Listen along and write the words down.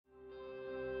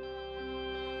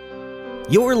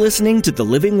You're listening to The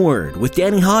Living Word with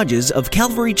Danny Hodges of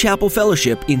Calvary Chapel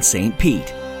Fellowship in St.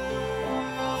 Pete.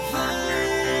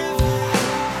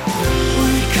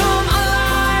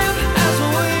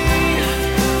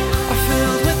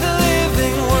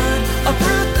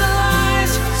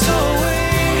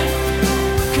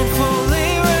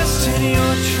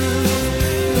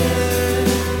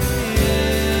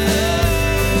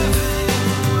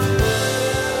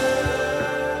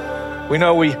 We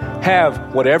know we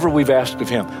have whatever we've asked of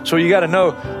him. So you got to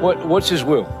know what's his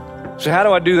will. So how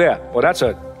do I do that? Well, that's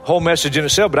a whole message in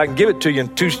itself, but I can give it to you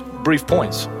in two brief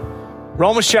points.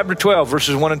 Romans chapter 12,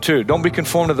 verses 1 and 2. Don't be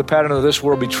conformed to the pattern of this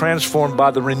world. Be transformed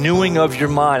by the renewing of your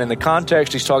mind. In the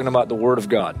context, he's talking about the word of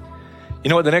God. You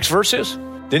know what the next verse is?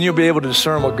 Then you'll be able to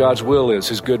discern what God's will is,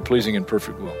 his good, pleasing, and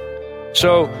perfect will.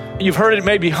 So you've heard it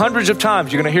maybe hundreds of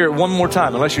times. You're going to hear it one more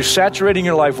time unless you're saturating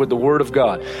your life with the Word of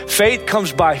God. Faith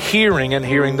comes by hearing and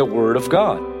hearing the Word of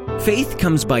God. Faith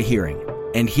comes by hearing,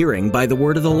 and hearing by the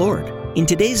Word of the Lord. In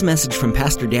today's message from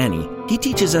Pastor Danny, he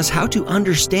teaches us how to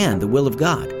understand the will of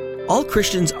God. All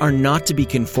Christians are not to be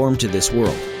conformed to this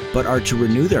world, but are to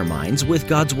renew their minds with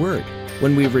God's Word.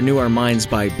 When we renew our minds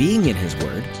by being in His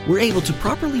Word, we're able to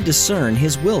properly discern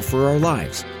His will for our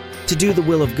lives. To do the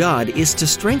will of God is to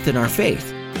strengthen our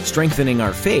faith. Strengthening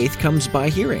our faith comes by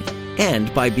hearing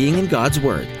and by being in God's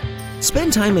Word.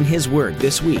 Spend time in His Word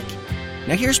this week.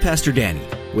 Now here's Pastor Danny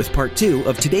with part 2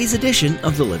 of today's edition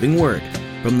of The Living Word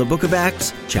from the book of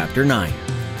Acts, chapter 9. To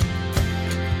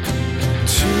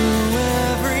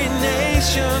every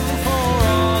nation for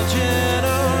all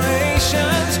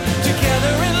generations,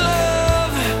 together in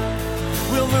love,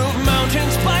 we'll move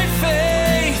mountains by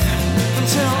faith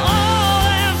until all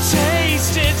have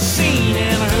tasted, seen,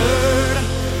 and heard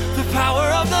the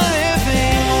power of the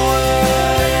living word.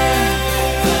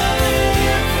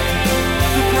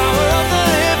 The power of the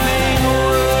living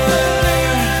word.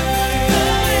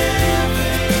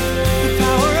 The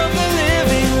power of the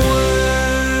living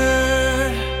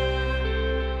word.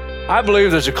 I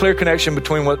believe there's a clear connection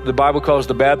between what the Bible calls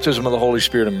the baptism of the Holy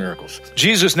Spirit and miracles.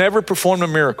 Jesus never performed a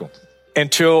miracle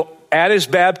until at his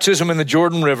baptism in the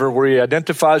Jordan River, where he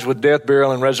identifies with death,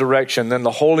 burial, and resurrection. Then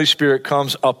the Holy Spirit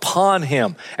comes upon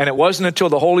him. And it wasn't until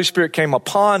the Holy Spirit came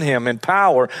upon him in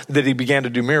power that he began to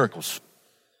do miracles.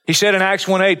 He said in Acts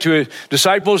 1:8 to his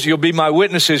disciples, you'll be my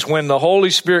witnesses when the Holy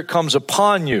Spirit comes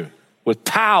upon you with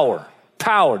power,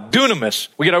 dunamis.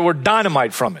 We get our word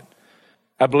dynamite from it.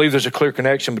 I believe there's a clear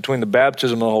connection between the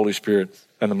baptism of the Holy Spirit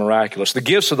and the miraculous. The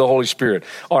gifts of the Holy Spirit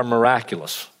are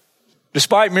miraculous.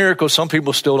 Despite miracles, some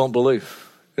people still don't believe.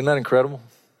 Isn't that incredible?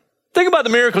 Think about the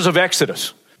miracles of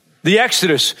Exodus. The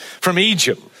Exodus from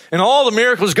Egypt and all the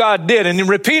miracles God did. And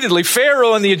repeatedly,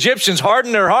 Pharaoh and the Egyptians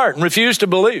hardened their heart and refused to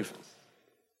believe.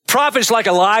 Prophets like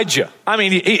Elijah. I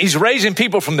mean, he's raising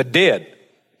people from the dead,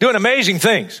 doing amazing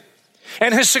things.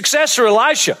 And his successor,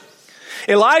 Elisha,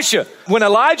 when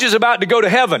Elijah's about to go to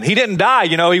heaven, he didn't die,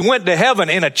 he went to heaven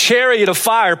in a chariot of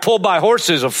fire pulled by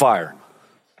horses of fire.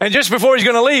 And just before he's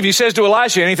going to leave, he says to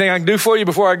Elisha, anything I can do for you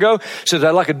before I go? He says, I'd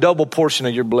like a double portion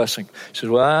of your blessing. He says,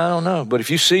 well, I don't know, but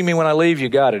if you see me when I leave, you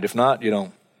got it. If not, you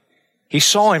don't. He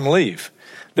saw him leave.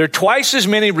 There are twice as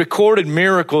many recorded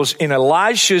miracles in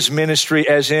Elisha's ministry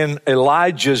as in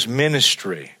Elijah's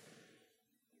ministry.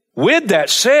 With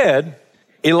that said,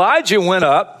 Elijah went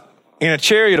up in a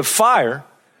chariot of fire.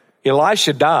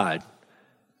 Elisha died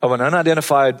of an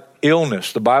unidentified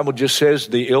illness. The Bible just says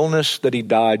the illness that he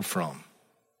died from.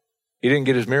 He didn't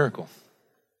get his miracle.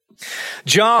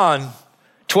 John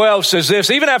 12 says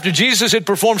this, even after Jesus had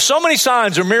performed so many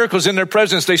signs or miracles in their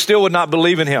presence, they still would not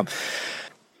believe in him.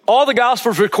 All the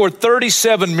Gospels record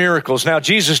 37 miracles. Now,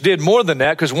 Jesus did more than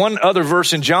that because one other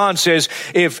verse in John says,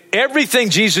 if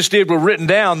everything Jesus did were written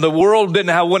down, the world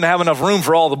wouldn't have enough room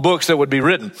for all the books that would be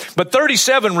written. But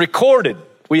 37 recorded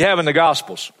we have in the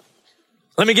Gospels.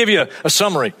 Let me give you a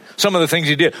summary, some of the things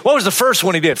he did. What was the first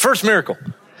one he did? First miracle.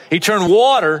 He turned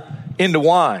water into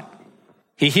wine.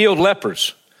 He healed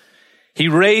lepers. He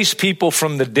raised people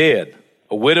from the dead.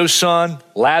 A widow's son,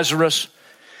 Lazarus.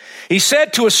 He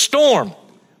said to a storm,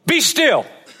 be still,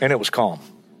 and it was calm.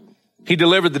 He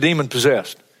delivered the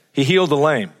demon-possessed. He healed the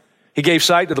lame. He gave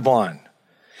sight to the blind.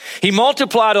 He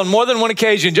multiplied on more than one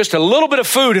occasion just a little bit of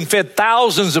food and fed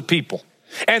thousands of people.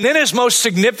 And then his most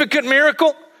significant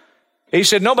miracle, he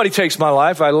said, nobody takes my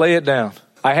life, I lay it down.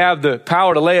 I have the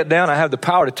power to lay it down. I have the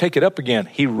power to take it up again.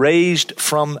 He raised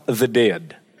from the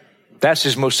dead. That's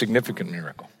his most significant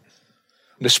miracle.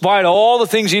 Despite all the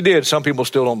things he did, some people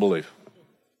still don't believe.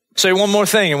 Say one more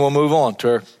thing and we'll move on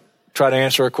to try to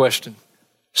answer our question.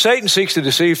 Satan seeks to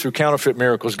deceive through counterfeit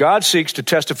miracles. God seeks to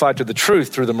testify to the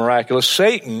truth through the miraculous.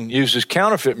 Satan uses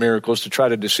counterfeit miracles to try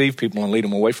to deceive people and lead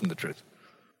them away from the truth.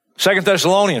 2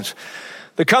 Thessalonians,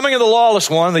 the coming of the lawless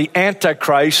one, the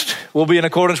Antichrist, will be in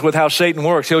accordance with how Satan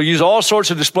works. He'll use all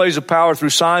sorts of displays of power through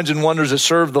signs and wonders that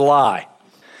serve the lie.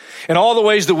 In all the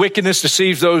ways the wickedness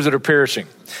deceives those that are perishing.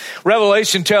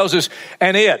 Revelation tells us,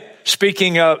 and it,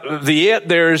 speaking of the it,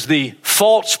 there is the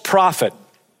false prophet,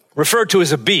 referred to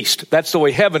as a beast. That's the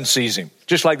way heaven sees him,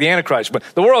 just like the Antichrist. But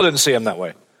the world doesn't see him that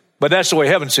way. But that's the way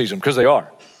heaven sees him, because they are.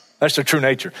 That's their true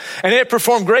nature. And it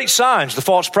performed great signs, the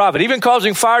false prophet, even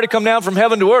causing fire to come down from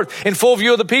heaven to earth in full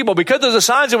view of the people. Because of the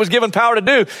signs it was given power to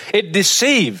do, it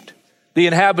deceived the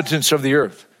inhabitants of the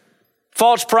earth.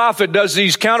 False prophet does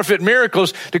these counterfeit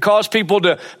miracles to cause people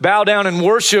to bow down and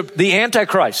worship the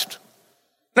Antichrist.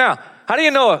 Now, how do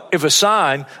you know if a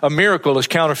sign, a miracle, is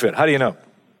counterfeit? How do you know?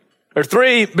 There are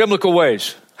three biblical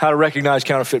ways how to recognize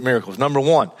counterfeit miracles. Number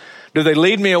one, do they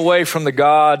lead me away from the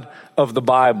God of the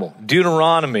Bible?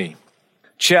 Deuteronomy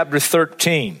chapter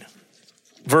 13,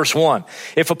 verse 1.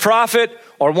 If a prophet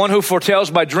or one who foretells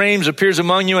by dreams appears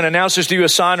among you and announces to you a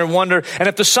sign or wonder, and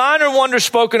if the sign or wonder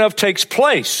spoken of takes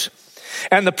place,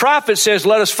 and the prophet says,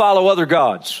 let us follow other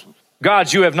gods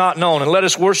you have not known, and let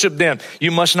us worship them,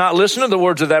 you must not listen to the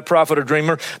words of that prophet or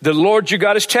dreamer. The Lord your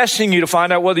God is testing you to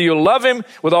find out whether you love him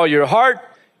with all your heart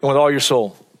and with all your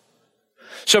soul.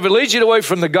 So if it leads you away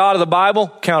from the God of the Bible,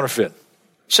 counterfeit.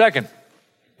 Second,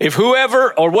 if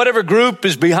whoever or whatever group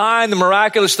is behind the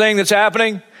miraculous thing that's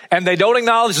happening, and they don't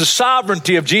acknowledge the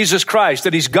sovereignty of Jesus Christ,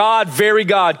 that he's God, very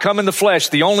God, come in the flesh,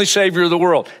 the only Savior of the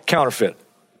world, counterfeit.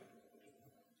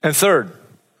 And third,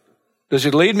 does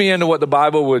it lead me into what the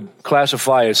Bible would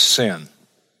classify as sin?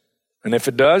 And if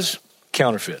it does,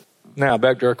 counterfeit. Now,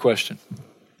 back to our question.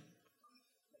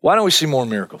 Why don't we see more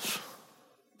miracles?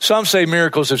 Some say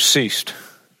miracles have ceased.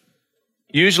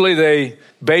 Usually they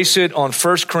base it on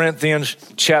 1 Corinthians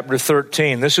chapter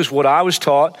 13. This is what I was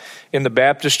taught in the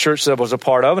Baptist church that I was a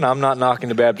part of, and I'm not knocking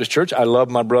the Baptist church. I love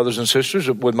my brothers and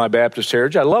sisters with my Baptist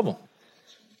heritage. I love them.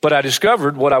 But I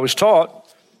discovered what I was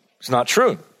taught is not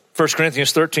true. 1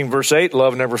 Corinthians 13, verse 8,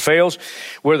 love never fails.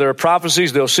 Where there are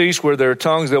prophecies, they'll cease. Where there are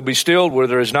tongues, they'll be stilled. Where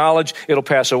there is knowledge, it'll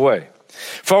pass away.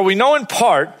 For we know in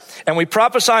part, and we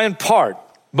prophesy in part.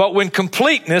 But when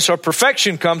completeness or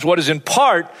perfection comes, what is in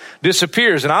part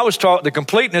disappears. And I was taught the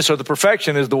completeness or the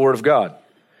perfection is the Word of God.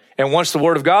 And once the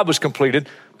Word of God was completed,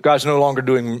 God's no longer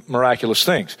doing miraculous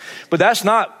things. But that's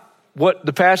not what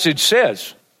the passage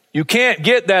says. You can't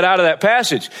get that out of that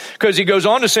passage, because he goes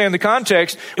on to say in the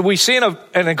context, we see in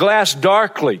a glass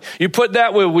darkly. You put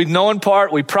that where we know in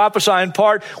part, we prophesy in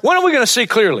part. When are we going to see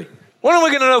clearly? When are we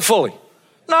going to know fully?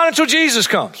 Not until Jesus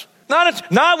comes.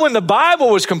 Not when the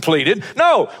Bible was completed.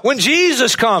 No, when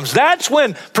Jesus comes. That's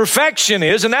when perfection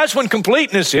is, and that's when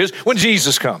completeness is, when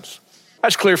Jesus comes.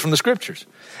 That's clear from the scriptures.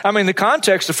 I mean, the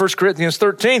context of 1 Corinthians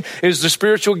 13 is the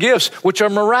spiritual gifts, which are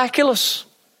miraculous.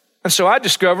 And so I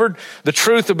discovered the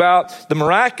truth about the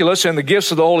miraculous and the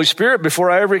gifts of the Holy Spirit before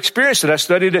I ever experienced it. I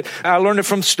studied it. I learned it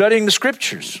from studying the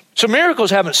scriptures. So miracles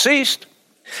haven't ceased.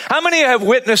 How many have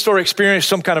witnessed or experienced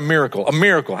some kind of miracle? A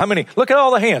miracle. How many? Look at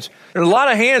all the hands. There are a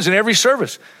lot of hands in every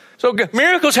service. So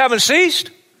miracles haven't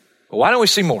ceased. Well, why don't we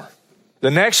see more?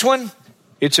 The next one,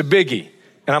 it's a biggie.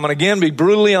 And I'm going to again be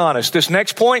brutally honest. This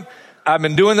next point, I've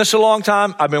been doing this a long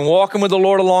time. I've been walking with the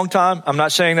Lord a long time. I'm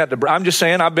not saying that I'm just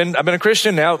saying I've been a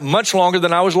Christian now much longer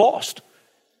than I was lost.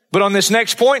 But on this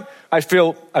next point, I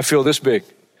feel this big,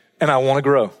 and I want to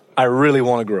grow. I really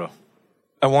want to grow.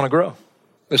 I want to grow.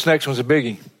 This next one's a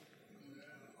biggie.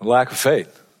 A lack of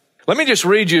faith. Let me just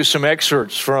read you some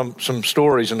excerpts from some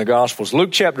stories in the Gospels. Luke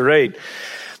chapter 8.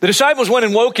 The disciples went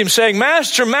and woke him saying,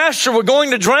 Master, Master, we're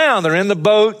going to drown. They're in the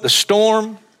boat, the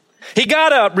storm. He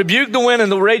got up, rebuked the wind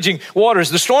and the raging waters.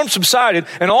 The storm subsided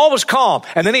and all was calm.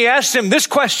 And then he asked him this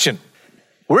question,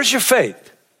 where's your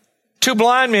faith? Two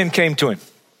blind men came to him.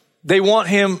 They want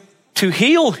him to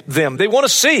heal them. They want to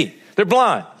see. They're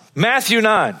blind. Matthew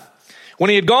 9. When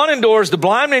he had gone indoors, the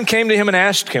blind men came to him and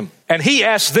asked him, and he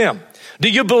asked them, do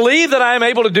you believe that I am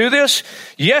able to do this?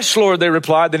 Yes, Lord, they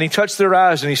replied. Then he touched their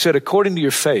eyes and he said, according to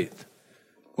your faith,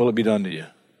 will it be done to you?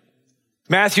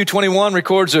 Matthew 21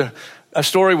 records a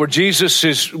story where Jesus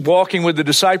is walking with the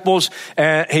disciples,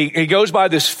 and he goes by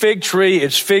this fig tree.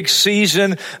 It's fig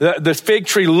season. The fig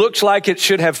tree looks like it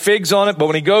should have figs on it, but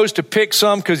when he goes to pick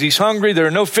some because he's hungry, there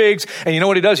are no figs. And you know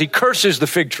what he does? He curses the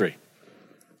fig tree.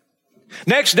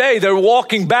 Next day, they're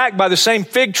walking back by the same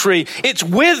fig tree. It's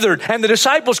withered, and the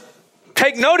disciples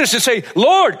take notice and say,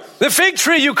 Lord, the fig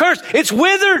tree you cursed, it's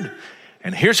withered.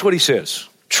 And here's what he says.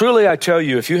 Truly, I tell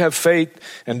you, if you have faith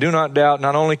and do not doubt,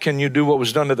 not only can you do what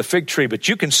was done to the fig tree, but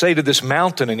you can say to this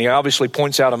mountain, and he obviously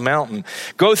points out a mountain,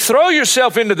 go throw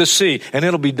yourself into the sea, and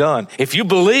it'll be done. If you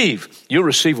believe, you'll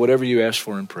receive whatever you ask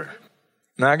for in prayer.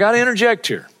 Now, I got to interject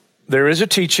here. There is a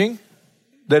teaching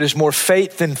that is more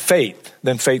faith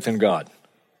in God.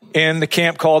 In the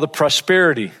camp called the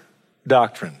prosperity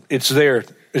doctrine, it's there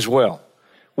as well,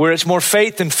 where it's more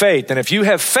faith in faith. And if you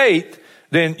have faith,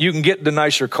 then you can get the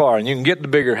nicer car and you can get the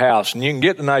bigger house and you can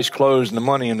get the nice clothes and the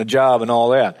money and the job and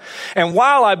all that. And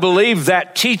while I believe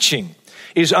that teaching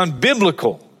is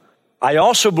unbiblical, I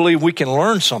also believe we can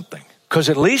learn something, because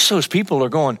at least those people are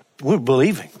going, we're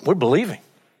believing.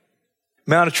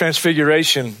 Mount of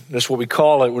Transfiguration, that's what we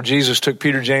call it, where Jesus took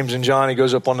Peter, James, and John. He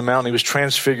goes up on the mountain. He was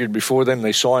transfigured before them.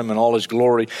 They saw him in all his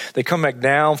glory. They come back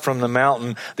down from the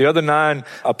mountain. The other 9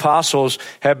 apostles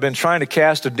have been trying to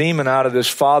cast a demon out of this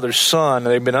father's son.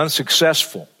 They've been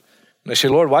unsuccessful. And they say,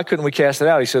 Lord, why couldn't we cast it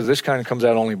out? He says, this kind of comes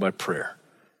out only by prayer.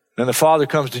 Then the father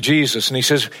comes to Jesus and he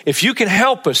says, if you can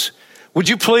help us, would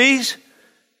you please?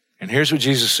 And here's what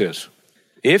Jesus says.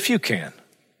 If you can,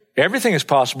 everything is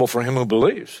possible for him who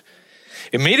believes.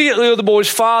 Immediately the boy's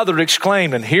father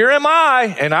exclaimed, and here am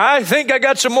I, and I think I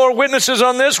got some more witnesses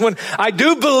on this one. I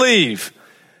do believe.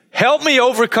 Help me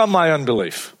overcome my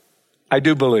unbelief. I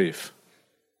do believe.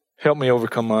 Help me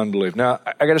overcome my unbelief. Now,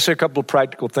 I got to say a couple of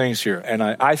practical things here, and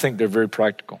I think they're very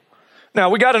practical. Now,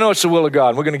 we got to know it's the will of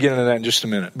God. We're going to get into that in just a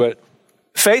minute, but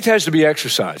faith has to be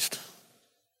exercised.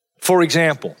 For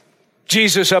example,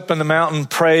 Jesus up in the mountain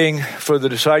praying for the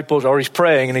disciples, or he's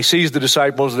praying, and he sees the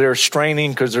disciples there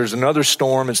straining because there's another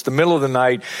storm. It's the middle of the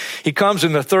night. He comes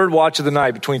in the third watch of the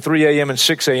night between 3 a.m. and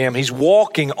 6 a.m. He's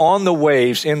walking on the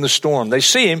waves in the storm. They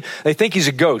see him. They think he's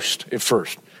a ghost at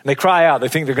first. And they cry out. They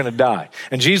think they're going to die.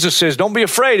 And Jesus says, don't be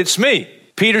afraid. It's me.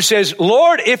 Peter says,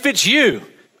 Lord, if it's you,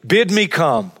 bid me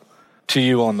come to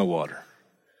you on the water.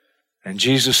 And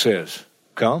Jesus says,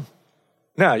 come.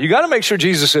 Now, you got to make sure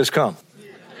Jesus says come.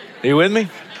 Are you with me?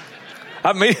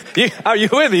 I mean, are you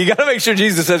with me? You got to make sure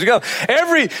Jesus says go.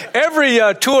 Every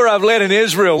tour I've led in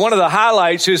Israel, one of the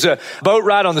highlights is a boat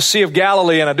ride on the Sea of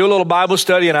Galilee, and I do a little Bible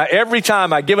study, and every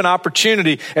time I give an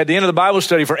opportunity at the end of the Bible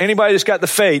study for anybody that's got the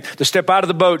faith to step out of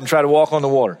the boat and try to walk on the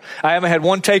water. I haven't had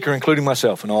one taker, including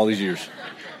myself, in all these years.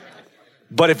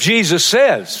 But if Jesus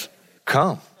says,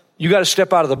 come, you got to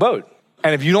step out of the boat.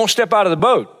 And if you don't step out of the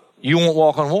boat, you won't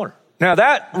walk on water. Now,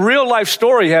 that real life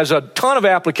story has a ton of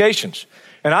applications.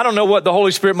 And I don't know what the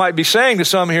Holy Spirit might be saying to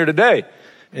some here today.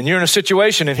 And you're in a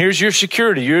situation, and here's your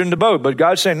security. You're in the boat. But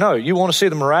God's saying, no, you want to see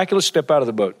the miraculous? Step out of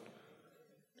the boat.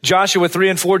 Joshua 3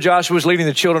 and 4, Joshua is leading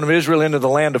the children of Israel into the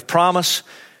land of promise.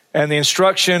 And the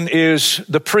instruction is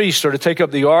the priests are to take up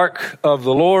the ark of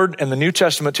the Lord. And the New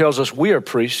Testament tells us we are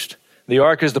priests. The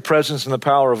ark is the presence and the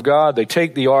power of God. They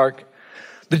take the ark.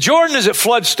 The Jordan is at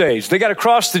flood stage. They got to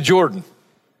cross the Jordan.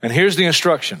 And here's the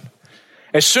instruction.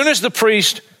 As soon as the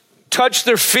priest touch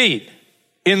their feet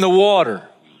in the water,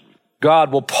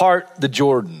 God will part the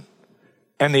Jordan.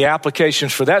 And the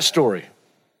applications for that story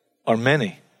are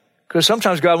many. Because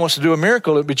sometimes God wants to do a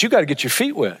miracle, but you got to get your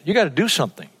feet wet. You got to do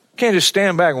something. You can't just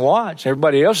stand back and watch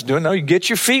everybody else doing it. No, you get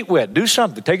your feet wet. Do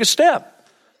something. Take a step.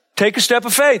 Take a step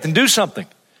of faith and do something.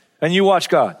 And you watch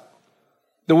God.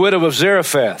 The widow of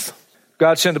Zarephath,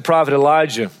 God sent the prophet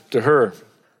Elijah to her.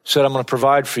 Said, I'm going to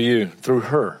provide for you through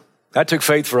her. That took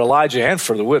faith for Elijah and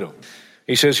for the widow.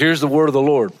 He says, here's the word of the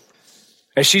Lord.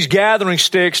 As she's gathering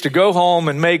sticks to go home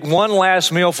and make one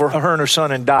last meal for her and her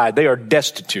son and die, they are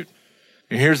destitute.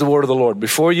 And here's the word of the Lord.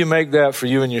 Before you make that for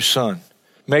you and your son,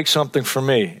 make something for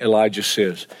me, Elijah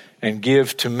says, and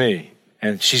give to me.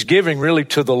 And she's giving really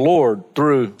to the Lord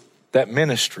through that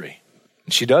ministry.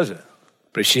 And she does it.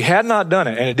 But if she had not done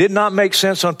it, and it did not make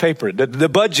sense on paper, the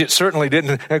budget certainly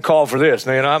didn't call for this.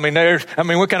 You know, I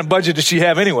mean, what kind of budget does she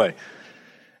have anyway?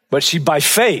 But she, by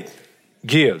faith,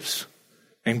 gives,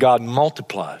 and God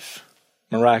multiplies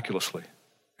miraculously.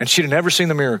 And she'd have never seen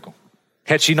the miracle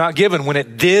had she not given when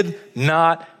it did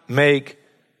not make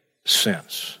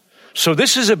sense. So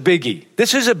this is a biggie.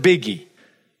 This is a biggie,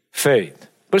 faith.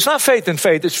 But it's not faith in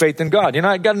faith, it's faith in God. You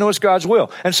know, you got to know it's God's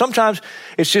will. And sometimes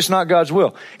it's just not God's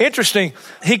will. Interesting,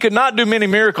 he could not do many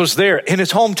miracles there in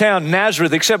his hometown,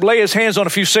 Nazareth, except lay his hands on a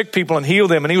few sick people and heal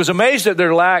them. And he was amazed at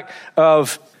their lack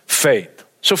of faith.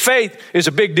 So faith is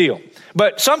a big deal.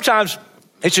 But sometimes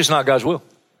it's just not God's will.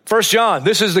 1 John,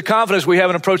 this is the confidence we have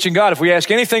in approaching God. If we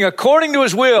ask anything according to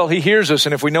his will, he hears us.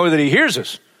 And if we know that he hears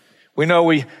us, we know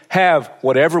we have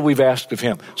whatever we've asked of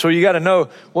him. So you got to know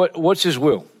what's his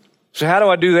will. So how do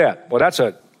I do that? Well, that's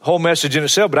a whole message in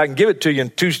itself, but I can give it to you in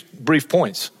 2 brief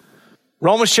points.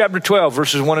 Romans chapter 12,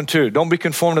 verses 1 and 2. Don't be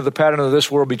conformed to the pattern of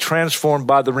this world. Be transformed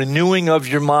by the renewing of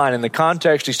your mind. In the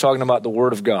context, he's talking about the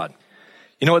Word of God.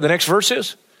 You know what the next verse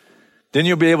is? Then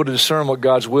you'll be able to discern what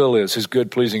God's will is, his good,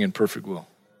 pleasing, and perfect will.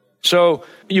 So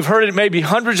you've heard it maybe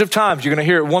hundreds of times. You're going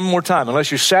to hear it one more time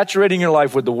unless you're saturating your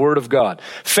life with the Word of God.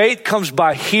 Faith comes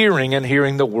by hearing and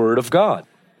hearing the Word of God.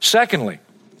 Secondly,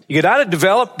 you got to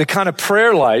develop the kind of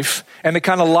prayer life and the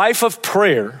kind of life of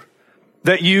prayer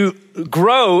that you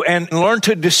grow and learn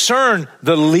to discern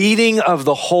the leading of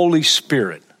the Holy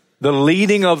Spirit. The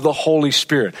leading of the Holy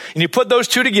Spirit. And you put those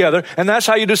two together, and that's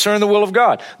how you discern the will of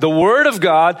God. The Word of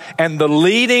God and the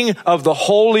leading of the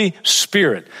Holy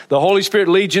Spirit. The Holy Spirit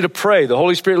leads you to pray. The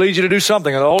Holy Spirit leads you to do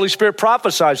something. And the Holy Spirit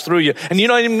prophesies through you. And you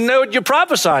don't even know what you're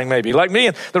prophesying, maybe, like me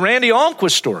and the Randy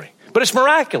Almquist story. But it's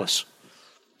miraculous.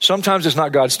 Sometimes it's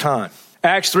not God's time.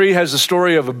 Acts 3 has the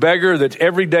story of a beggar that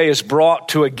every day is brought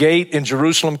to a gate in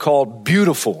Jerusalem called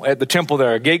Beautiful, at the temple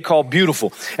there, a gate called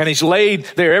Beautiful. And he's laid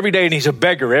there every day, and he's a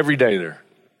beggar every day there.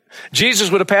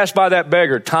 Jesus would have passed by that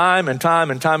beggar time and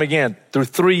time and time again through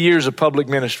 3 years of public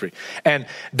ministry. And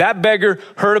that beggar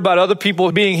heard about other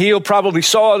people being healed, probably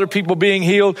saw other people being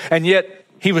healed, and yet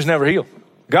he was never healed.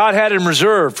 God had him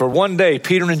reserved for one day.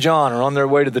 Peter and John are on their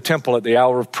way to the temple at the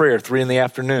hour of prayer, 3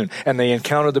 PM, and they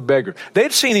encounter the beggar.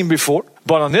 They'd seen him before,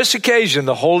 but on this occasion,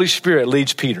 the Holy Spirit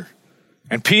leads Peter.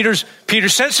 And Peter's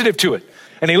sensitive to it.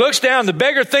 And he looks down. The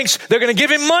beggar thinks they're going to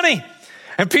give him money.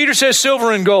 And Peter says,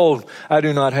 silver and gold I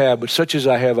do not have, but such as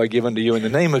I have I give unto you. In the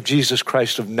name of Jesus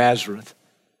Christ of Nazareth,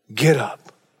 get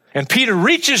up. And Peter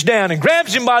reaches down and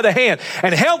grabs him by the hand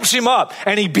and helps him up.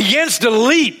 And he begins to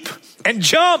leap and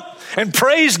jump and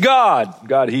praise God.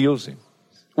 God heals him.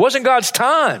 It wasn't God's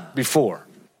time before.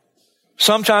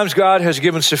 Sometimes God has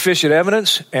given sufficient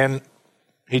evidence and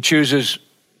he chooses,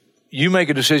 you make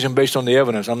a decision based on the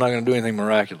evidence. I'm not going to do anything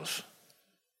miraculous.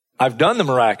 I've done the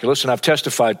miraculous and I've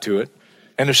testified to it,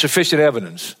 and there's sufficient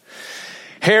evidence.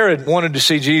 Herod wanted to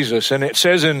see Jesus, and it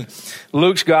says in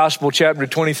Luke's gospel, chapter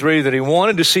 23, that he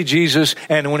wanted to see Jesus,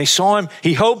 and when he saw him,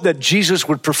 he hoped that Jesus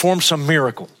would perform some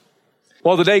miracle.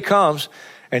 Well, the day comes,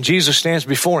 and Jesus stands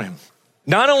before him.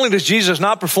 Not only does Jesus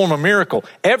not perform a miracle,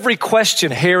 every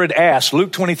question Herod asked,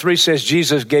 Luke 23 says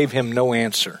Jesus gave him no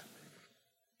answer.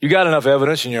 You got enough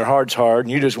evidence and your heart's hard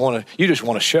and you just want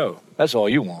to show. That's all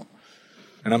you want.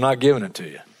 And I'm not giving it to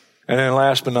you. And then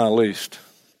last but not least,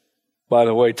 by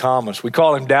the way, Thomas, we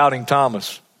call him Doubting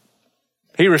Thomas.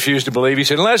 He refused to believe. He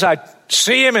said, unless I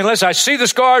see him, unless I see the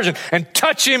scars and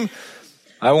touch him,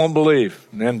 I won't believe.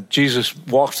 And then Jesus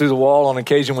walks through the wall on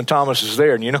occasion when Thomas is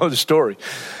there, and you know the story.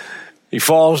 He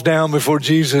falls down before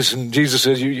Jesus, and Jesus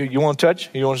says, you want to touch?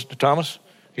 You want to, Thomas?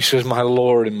 He says, my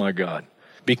Lord and my God.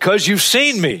 Because you've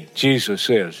seen me, Jesus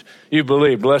says, you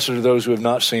believe. Blessed are those who have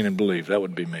not seen and believe. That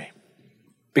would be me.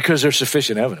 Because there's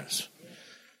sufficient evidence.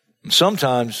 And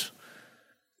sometimes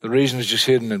the reason is just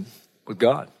hidden with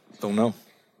God. Don't know.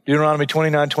 Deuteronomy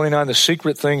 29:29, the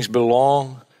secret things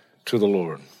belong to the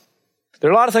Lord. There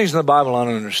are a lot of things in the Bible I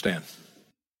don't understand.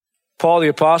 Paul the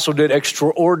apostle did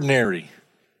extraordinary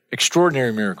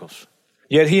miracles.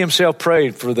 Yet he himself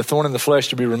prayed for the thorn in the flesh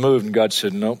to be removed, and God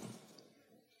said, nope,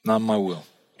 not my will.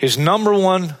 His number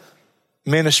one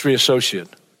ministry associate,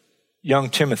 young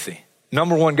Timothy,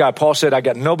 number one guy. Paul said, I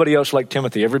got nobody else like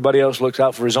Timothy. Everybody else looks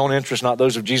out for his own interests, not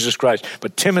those of Jesus Christ.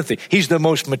 But Timothy, he's the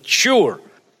most mature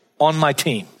on my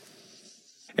team.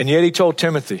 And yet he told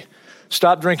Timothy,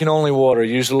 stop drinking only water.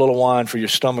 Use a little wine for your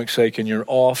stomach's sake and your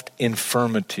oft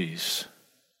infirmities.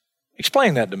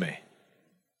 Explain that to me.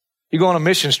 You go on a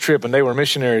missions trip and they were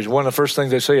missionaries. One of the first things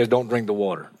they say is don't drink the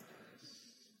water.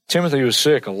 Timothy was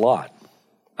sick a lot.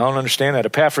 I don't understand that.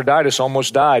 Epaphroditus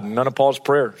almost died, and none of Paul's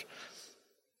prayers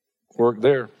worked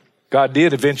there. God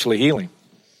did eventually heal him,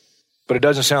 but it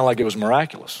doesn't sound like it was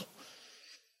miraculous.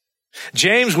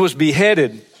 James was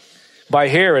beheaded by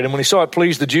Herod, and when he saw it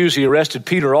pleased the Jews, he arrested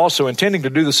Peter also, intending to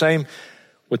do the same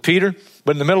with Peter.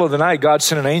 But in the middle of the night, God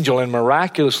sent an angel and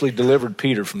miraculously delivered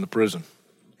Peter from the prison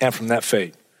and from that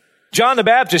fate. John the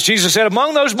Baptist, Jesus said,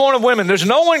 among those born of women, there's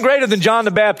no one greater than John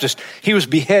the Baptist. He was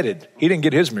beheaded. He didn't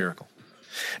get his miracle.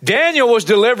 Daniel was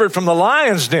delivered from the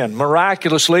lion's den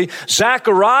miraculously.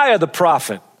 Zechariah the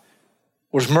prophet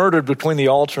was murdered between the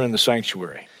altar and the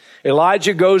sanctuary.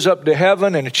 Elijah goes up to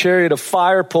heaven in a chariot of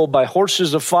fire pulled by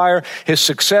horses of fire. His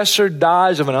successor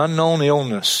dies of an unknown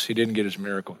illness. He didn't get his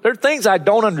miracle. There are things I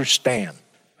don't understand.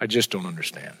 I just don't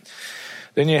understand.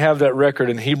 Then you have that record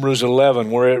in Hebrews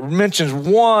 11 where it mentions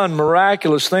one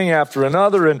miraculous thing after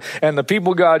another and the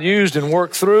people God used and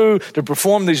worked through to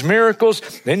perform these miracles.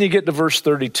 Then you get to verse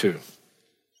 32.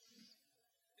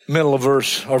 middle of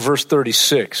verse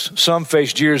 36. Some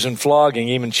faced jeers and flogging,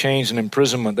 even chains and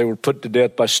imprisonment. They were put to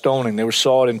death by stoning. They were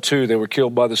sawed in two. They were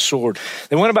killed by the sword.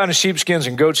 They went about in sheepskins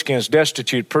and goatskins,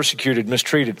 destitute, persecuted,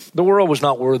 mistreated. The world was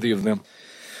not worthy of them.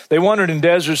 They wandered in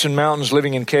deserts and mountains,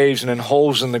 living in caves and in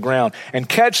holes in the ground. And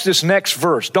catch this next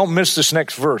verse. Don't miss this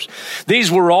next verse. These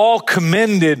were all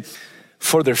commended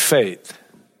for their faith.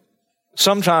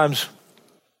 Sometimes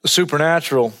the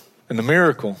supernatural and the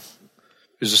miracle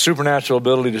is the supernatural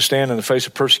ability to stand in the face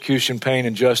of persecution, pain,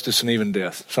 injustice, and even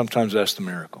death. Sometimes that's the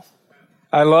miracle.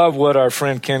 I love what our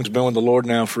friend Ken's been with the Lord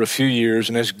now for a few years,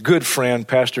 and his good friend,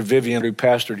 Pastor Vivian, who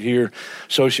pastored here,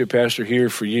 associate pastor here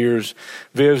for years.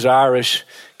 Viv's Irish,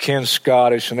 Ken's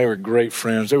Scottish, and they were great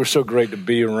friends. They were so great to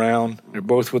be around. They're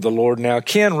both with the Lord now.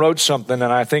 Ken wrote something,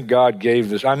 and I think God gave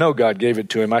this. I know God gave it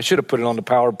to him. I should have put it on the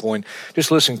PowerPoint.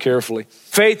 Just listen carefully.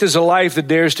 Faith is a life that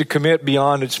dares to commit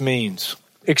beyond its means,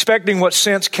 expecting what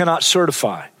sense cannot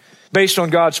certify, based on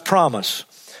God's promise,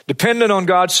 dependent on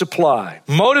God's supply,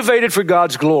 motivated for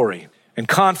God's glory, and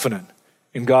confident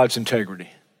in God's integrity.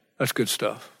 That's good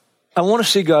stuff. I want to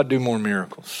see God do more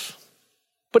miracles,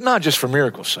 but not just for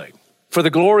miracles' sake, for the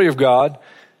glory of God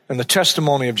and the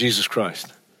testimony of Jesus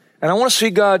Christ. And I want to see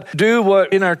God do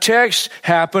what in our text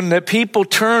happened, that people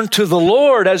turn to the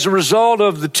Lord as a result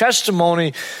of the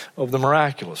testimony of the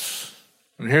miraculous.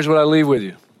 And here's what I leave with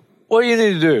you. What do you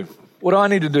need to do? What do I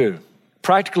need to do?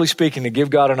 Practically speaking, to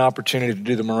give God an opportunity to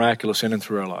do the miraculous in and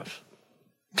through our lives.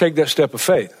 Take that step of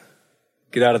faith.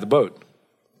 Get out of the boat.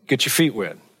 Get your feet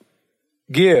wet.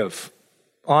 Give.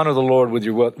 Honor the Lord with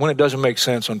your wealth when it doesn't make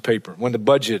sense on paper, when the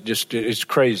budget just is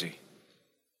crazy.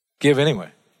 Give anyway.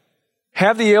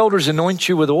 Have the elders anoint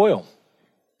you with oil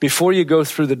before you go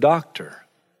through the doctor.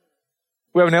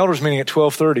 We have an elders meeting at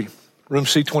 12:30, room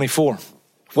C24.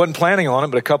 Wasn't planning on it,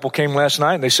 but a couple came last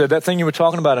night and they said, that thing you were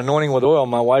talking about, anointing with oil,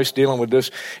 my wife's dealing with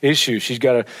this issue. She's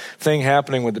got a thing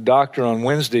happening with the doctor on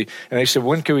Wednesday. And they said,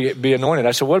 when can we be anointed?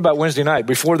 I said, what about Wednesday night?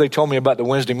 Before they told me about the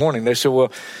Wednesday morning, they said,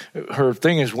 well, her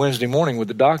thing is Wednesday morning with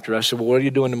the doctor. I said, well, what are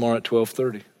you doing tomorrow at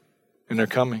 12:30? And they're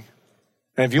coming.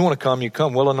 And if you want to come, you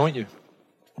come. We'll anoint you.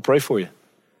 We'll pray for you.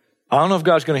 I don't know if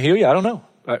God's going to heal you. I don't know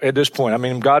at this point. I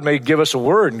mean, God may give us a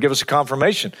word and give us a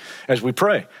confirmation as we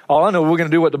pray. All I know, we're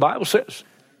going to do what the Bible says.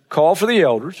 Call for the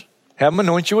elders, have them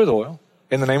anoint you with oil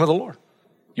in the name of the Lord.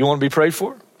 You want to be prayed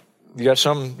for? You got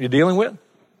something you're dealing with?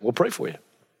 We'll pray for you.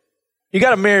 You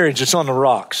got a marriage that's on the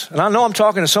rocks. And I know I'm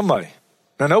talking to somebody.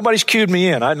 Now, nobody's cued me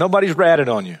in. Nobody's ratted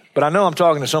on you. But I know I'm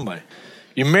talking to somebody.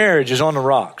 Your marriage is on the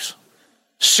rocks.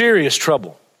 Serious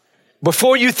trouble.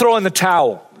 Before you throw in the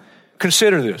towel,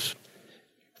 consider this.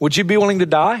 Would you be willing to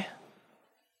die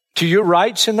to your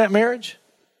rights in that marriage?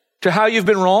 To how you've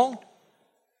been wronged?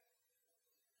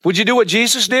 Would you do what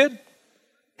Jesus did?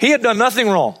 He had done nothing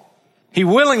wrong. He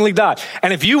willingly died.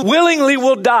 And if you willingly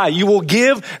will die, you will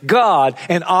give God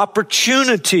an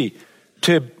opportunity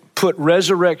to put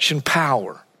resurrection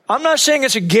power. I'm not saying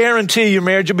it's a guarantee your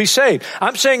marriage will be saved.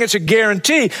 I'm saying it's a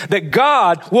guarantee that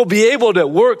God will be able to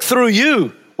work through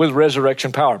you with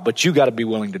resurrection power. But you got to be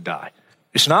willing to die.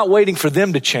 It's not waiting for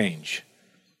them to change.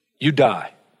 You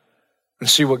die and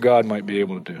see what God might be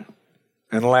able to do.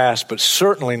 And last, but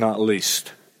certainly not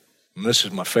least, and this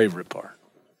is my favorite part.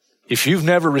 If you've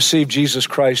never received Jesus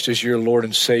Christ as your Lord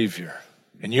and Savior,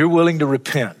 and you're willing to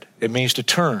repent, it means to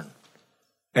turn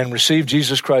and receive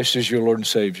Jesus Christ as your Lord and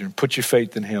Savior and put your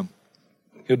faith in Him.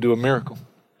 He'll do a miracle.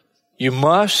 You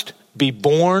must be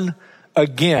born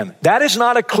again. That is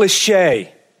not a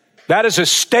cliche. That is a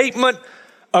statement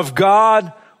of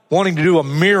God wanting to do a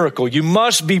miracle. You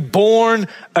must be born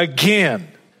again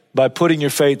by putting your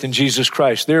faith in Jesus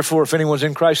Christ. Therefore, if anyone's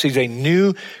in Christ, he's a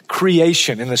new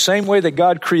creation. In the same way that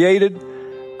God created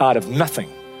out of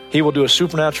nothing, He will do a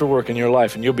supernatural work in your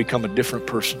life and you'll become a different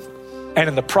person. And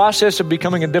in the process of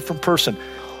becoming a different person,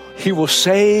 He will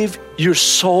save your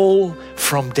soul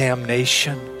from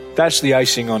damnation. That's the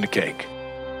icing on the cake.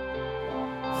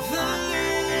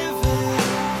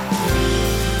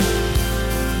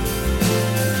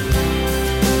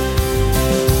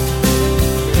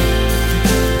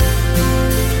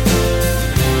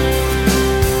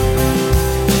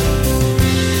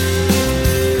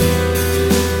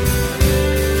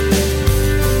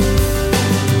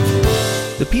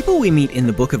 The people we meet in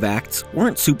the book of Acts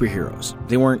weren't superheroes.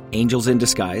 They weren't angels in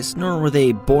disguise, nor were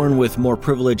they born with more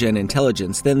privilege and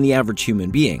intelligence than the average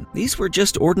human being. These were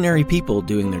just ordinary people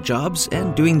doing their jobs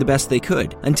and doing the best they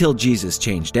could, until Jesus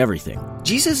changed everything.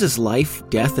 Jesus' life,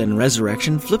 death, and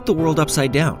resurrection flipped the world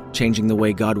upside down, changing the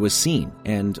way God was seen,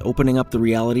 and opening up the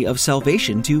reality of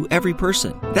salvation to every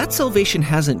person. That salvation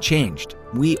hasn't changed.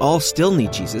 We all still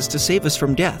need Jesus to save us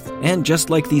from death. And just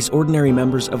like these ordinary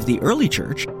members of the early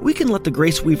church, we can let the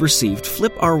grace we've received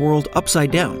flip our world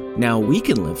upside down. Now we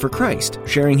can live for Christ,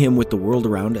 sharing Him with the world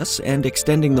around us and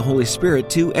extending the Holy Spirit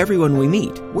to everyone we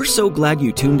meet. We're so glad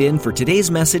you tuned in for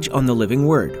today's message on the Living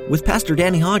Word with Pastor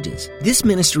Danny Hodges. This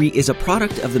ministry is a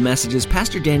product of the messages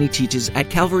Pastor Danny teaches at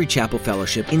Calvary Chapel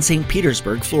Fellowship in St.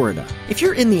 Petersburg, Florida. If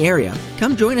you're in the area,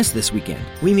 come join us this weekend.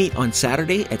 We meet on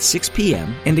Saturday at 6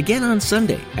 p.m. and again on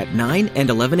Sunday at 9 and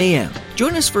 11 a.m.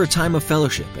 Join us for a time of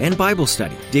fellowship and Bible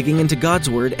study, digging into God's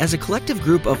Word as a collective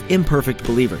group of imperfect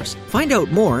believers. Find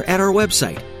out more at our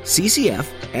website,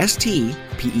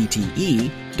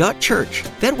 ccfstpete.church.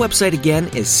 That website again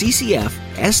is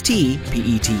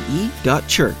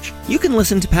ccfstpete.church. You can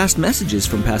listen to past messages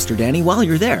from Pastor Danny while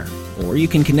you're there, or you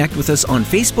can connect with us on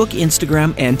Facebook,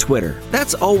 Instagram, and Twitter.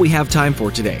 That's all we have time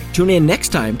for today. Tune in next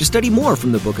time to study more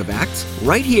from the book of Acts,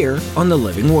 right here on the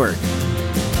Living Word.